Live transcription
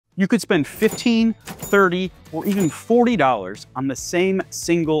You could spend $15, $30, or even $40 on the same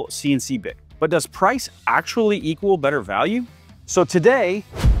single CNC bit. But does price actually equal better value? So today,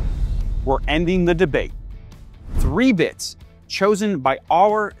 we're ending the debate. 3 bits chosen by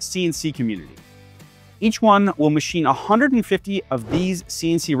our CNC community. Each one will machine 150 of these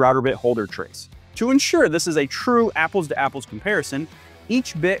CNC router bit holder trays. To ensure this is a true apples to apples comparison,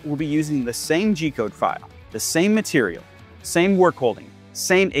 each bit will be using the same G-code file, the same material, same work holding,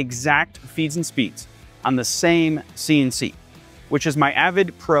 same exact feeds and speeds on the same CNC, which is my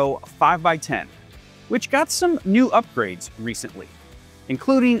Avid Pro 5x10, which got some new upgrades recently,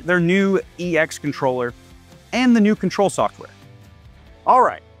 including their new EX controller and the new control software. All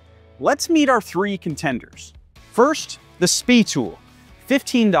right, let's meet our 3 contenders. First, the SPI tool,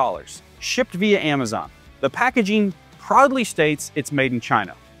 $15, shipped via Amazon. The packaging proudly states it's made in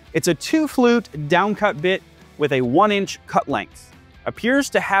China. It's a 2-flute downcut bit with a 1-inch cut length. Appears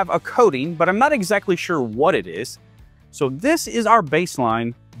to have a coating, but I'm not exactly sure what it is. So this is our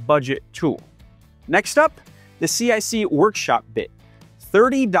baseline budget tool. Next up, the CIC Workshop bit,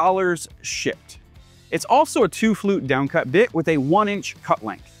 $30 shipped. It's also a 2-flute downcut bit with a 1-inch cut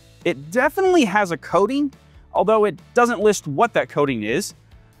length. It definitely has a coating, although it doesn't list what that coating is.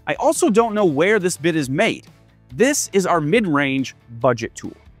 I also don't know where this bit is made. This is our mid-range budget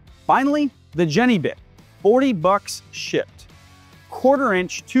tool. Finally, the Jenny bit, $40 shipped.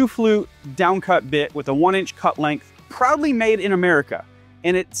 1/4-inch 2-flute downcut bit with a 1-inch cut length, proudly made in America,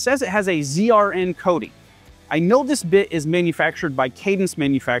 and it says it has a ZRN coating. I know this bit is manufactured by Cadence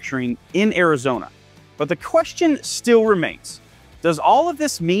Manufacturing in Arizona, but the question still remains. Does all of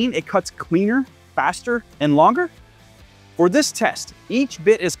this mean it cuts cleaner, faster, and longer? For this test, each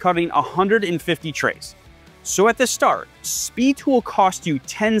bit is cutting 150 trays. So at the start, SPI tool costs you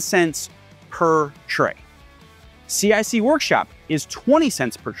 10 cents per tray. CIC Workshop is 20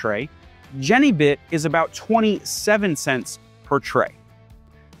 cents per tray. Jenny bit is about 27 cents per tray.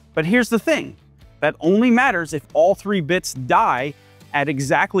 But here's the thing, that only matters if all 3 bits die at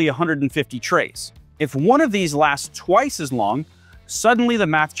exactly 150 trays. If one of these lasts twice as long, suddenly the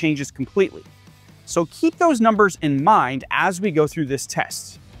math changes completely. So keep those numbers in mind as we go through this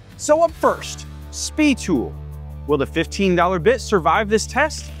test. So up first, SPI tool. Will the $15 bit survive this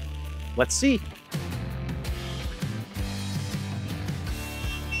test? Let's see.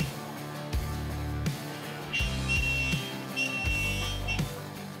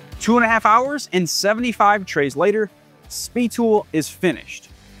 Two and a half hours and 75 trays later, SPI tool is finished.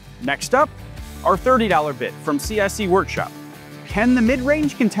 Next up, our $30 bit from CIC Workshop. Can the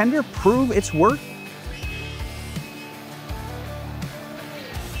mid-range contender prove its worth?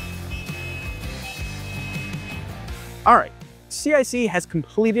 All right, CIC has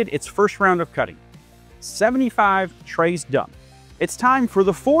completed its first round of cutting. 75 trays done. It's time for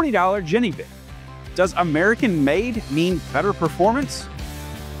the $40 Jenny bit. Does American made mean better performance?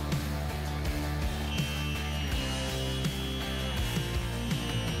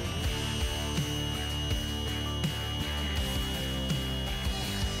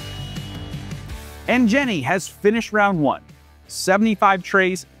 And Jenny has finished round 1, 75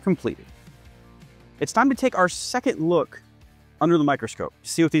 trays completed. It's time to take our second look under the microscope to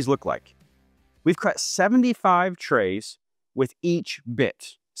see what these look like. We've cut 75 trays with each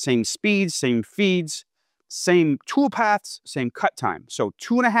bit. Same speeds, same feeds, same tool paths, same cut time. So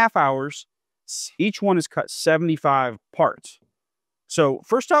 2.5 hours, each one is cut 75 parts. So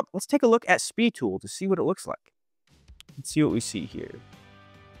first up, let's take a look at SPI tool to see what it looks like. Let's see what we see here.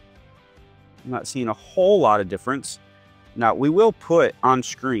 I'm not seeing a whole lot of difference. Now we will put on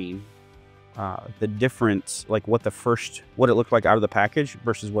screen the difference, like what it looked like out of the package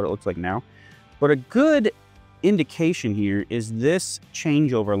versus what it looks like now. But a good indication here is this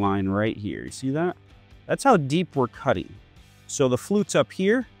changeover line right here. You see that? That's how deep we're cutting. So the flutes up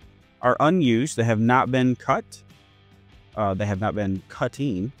here are unused. They have not been cut. They have not been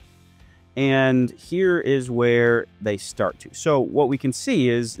cutting. And here is where they start to. So what we can see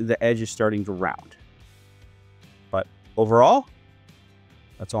is the edge is starting to round. But overall,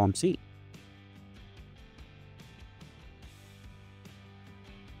 that's all I'm seeing.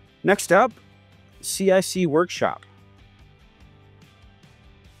 Next up, CIC Workshop.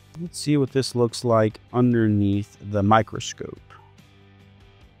 Let's see what this looks like underneath the microscope.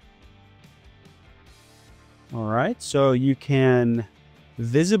 All right, so you can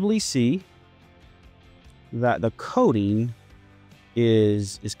visibly see that the coating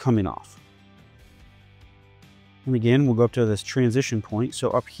is coming off. And again, we'll go up to this transition point. So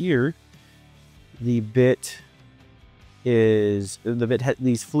up here, these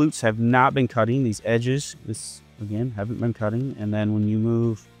flutes have not been cutting. These edges, again, haven't been cutting. And then when you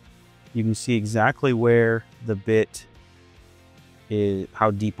move you can see exactly where the bit is,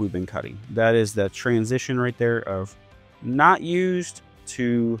 how deep we've been cutting. That is the transition right there of not used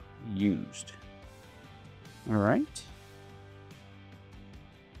to used. All right.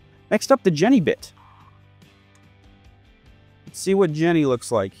 Next up, the Jenny bit. Let's see what Jenny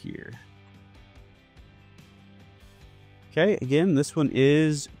looks like here. Okay, again, this one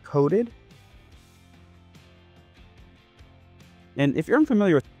is coated. And if you're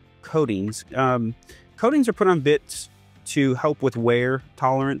unfamiliar with coatings, coatings are put on bits to help with wear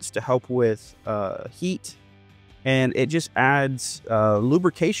tolerance, to help with heat, and it just adds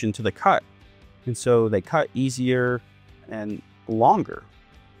lubrication to the cut. And so they cut easier and longer.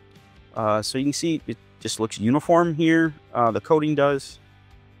 So you can see it just looks uniform here, the coating does.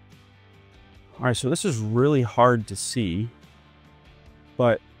 All right, so this is really hard to see,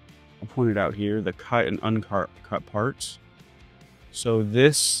 but I'll point it out here, the cut and uncut parts. So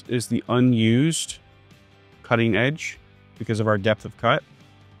this is the unused cutting edge because of our depth of cut.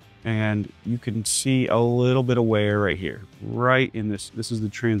 And you can see a little bit of wear right here, right in this. This is the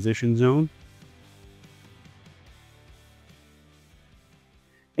transition zone.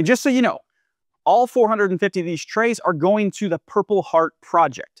 And just so you know, all 450 of these trays are going to the Purple Heart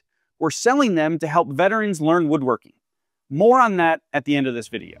Project. We're selling them to help veterans learn woodworking. More on that at the end of this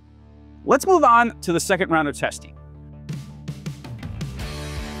video. Let's move on to the second round of testing.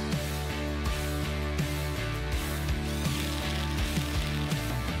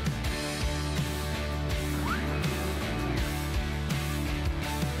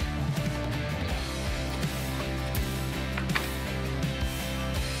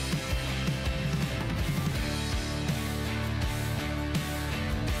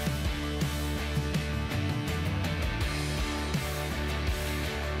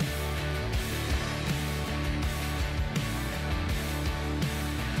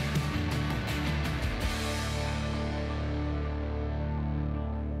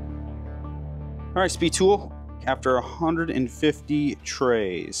 All right, speed tool, after 150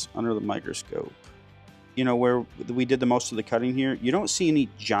 trays under the microscope, you know, where we did the most of the cutting here, you don't see any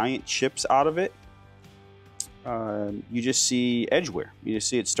giant chips out of it. You just see edge wear. You just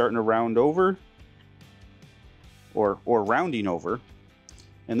see it starting to round over or rounding over.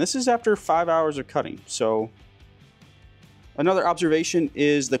 And this is after 5 hours of cutting. So another observation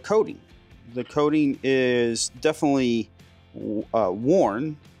is the coating. The coating is definitely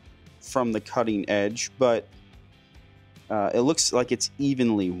worn from the cutting edge, but it looks like it's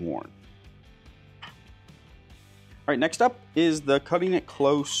evenly worn. All right, next up is the Cutting It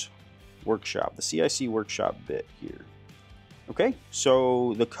Close workshop, the CIC workshop bit here. Okay,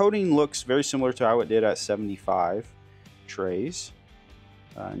 so the coating looks very similar to how it did at 75 trays.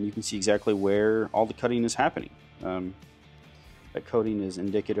 And you can see exactly where all the cutting is happening. That coating is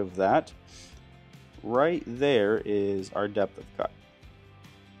indicative of that. Right there is our depth of cut.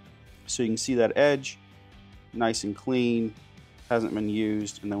 So you can see that edge, nice and clean, hasn't been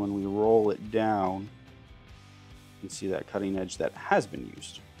used. And then when we roll it down, you can see that cutting edge that has been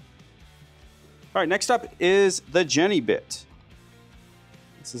used. All right, next up is the Jenny bit.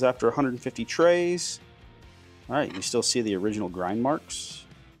 This is after 150 trays. All right, you still see the original grind marks.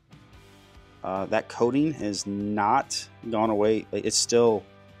 That coating has not gone away. It's still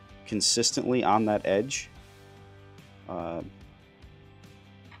consistently on that edge.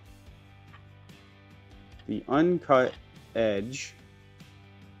 The uncut edge,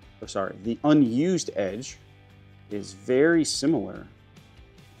 the unused edge is very similar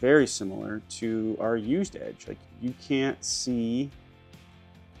to our used edge. Like, you can't see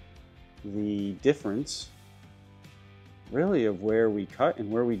the difference really of where we cut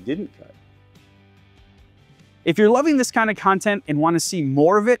and where we didn't cut. If you're loving this kind of content and want to see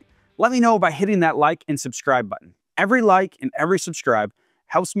more of it, let me know by hitting that like and subscribe button. Every like and every subscribe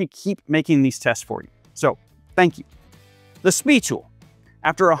helps me keep making these tests for you. So, thank you. The speed tool.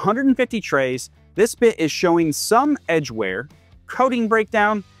 After 150 trays, this bit is showing some edge wear, coating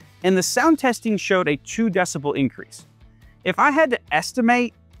breakdown, and the sound testing showed a 2 decibel increase. If I had to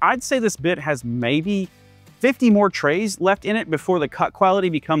estimate, I'd say this bit has maybe 50 more trays left in it before the cut quality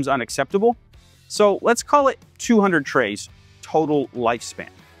becomes unacceptable. So let's call it 200 trays total lifespan.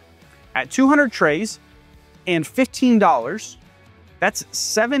 At 200 trays and $15, that's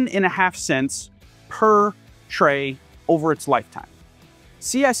 7.5 cents per tray over its lifetime.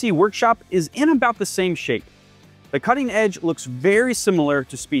 CIC Workshop is in about the same shape. The cutting edge looks very similar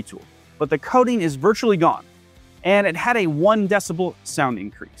to Speed Tool, but the coating is virtually gone, and it had a 1 decibel sound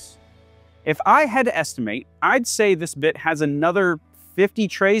increase. If I had to estimate, I'd say this bit has another 50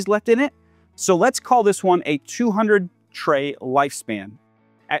 trays left in it, so let's call this one a 200 tray lifespan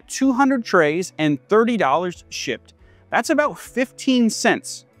At 200 trays and $30 shipped, that's about 15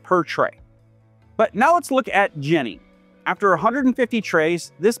 cents per tray. But now let's look at Jenny. After 150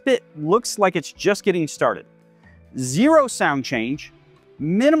 trays, this bit looks like it's just getting started. Zero sound change,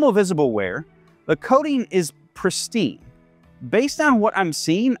 minimal visible wear, the coating is pristine. Based on what I'm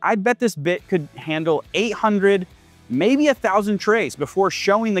seeing, I'd bet this bit could handle 800, maybe 1,000 trays before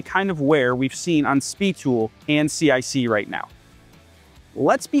showing the kind of wear we've seen on SpeedTool and CIC right now.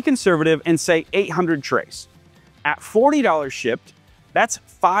 Let's be conservative and say 800 trays. At $40 shipped, that's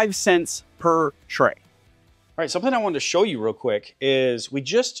 5 cents per tray. All right, something I wanted to show you real quick is we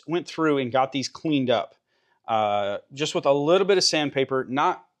just went through and got these cleaned up just with a little bit of sandpaper,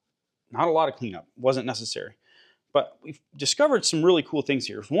 not a lot of cleanup, wasn't necessary. But we've discovered some really cool things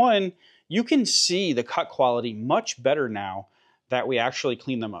here. One, you can see the cut quality much better now that we actually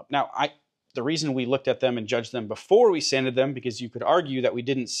clean them up. Now, the reason we looked at them and judged them before we sanded them, because you could argue that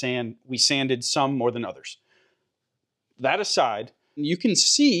we sanded some more than others. That aside, you can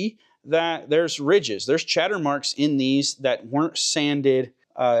see that there's ridges, there's chatter marks in these that weren't sanded.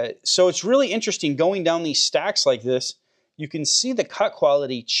 So it's really interesting going down these stacks like this. You can see the cut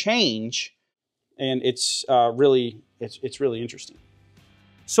quality change, and it's really interesting.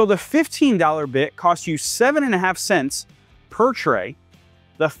 So the $15 bit costs you 7.5 cents per tray.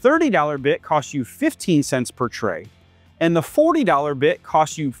 The $30 bit costs you 15 cents per tray, and the $40 bit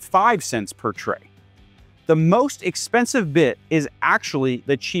costs you 5 cents per tray. The most expensive bit is actually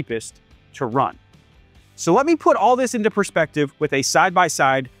the cheapest to run. So let me put all this into perspective with a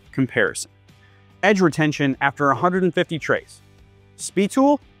side-by-side comparison. Edge retention after 150 trays.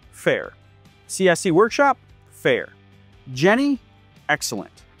 SpeedTool, fair. CNC Workshop, fair. Jenny,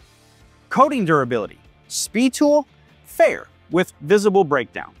 excellent. Coating durability. SpeedTool, fair with visible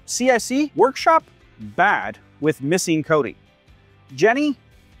breakdown. CNC Workshop, bad with missing coating. Jenny,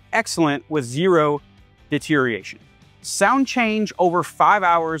 excellent with zero deterioration. Sound change over 5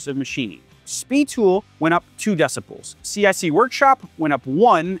 hours of machining. SpeedTool went up 2 decibels. CNC Workshop went up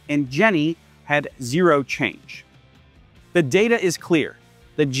 1, and Jenny had 0 change. The data is clear.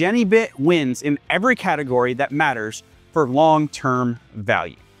 The Jenny bit wins in every category that matters for long-term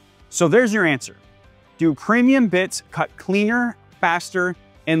value. So there's your answer. Do premium bits cut cleaner, faster,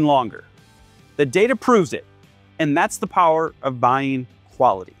 and longer? The data proves it, and that's the power of buying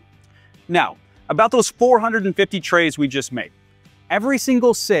quality. Now, about those 450 trays we just made. Every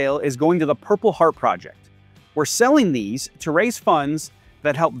single sale is going to the Purple Heart Project. We're selling these to raise funds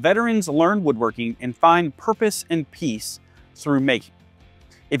that help veterans learn woodworking and find purpose and peace through making.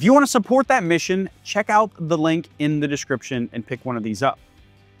 If you want to support that mission, check out the link in the description and pick one of these up.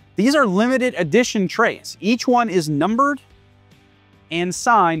 These are limited edition trays. Each one is numbered and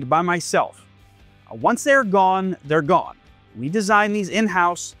signed by myself. Once they're gone, they're gone. We designed these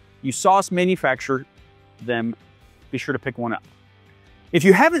in-house. You saw us manufacture them. Be sure to pick one up. If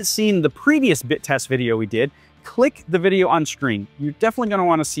you haven't seen the previous bit test video we did, click the video on screen. You're definitely going to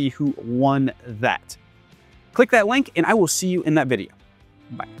want to see who won that. Click that link and I will see you in that video.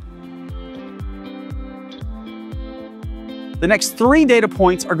 Bye. The next 3 data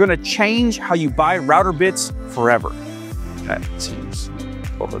points are going to change how you buy router bits forever. That seems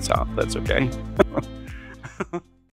over the top. That's okay.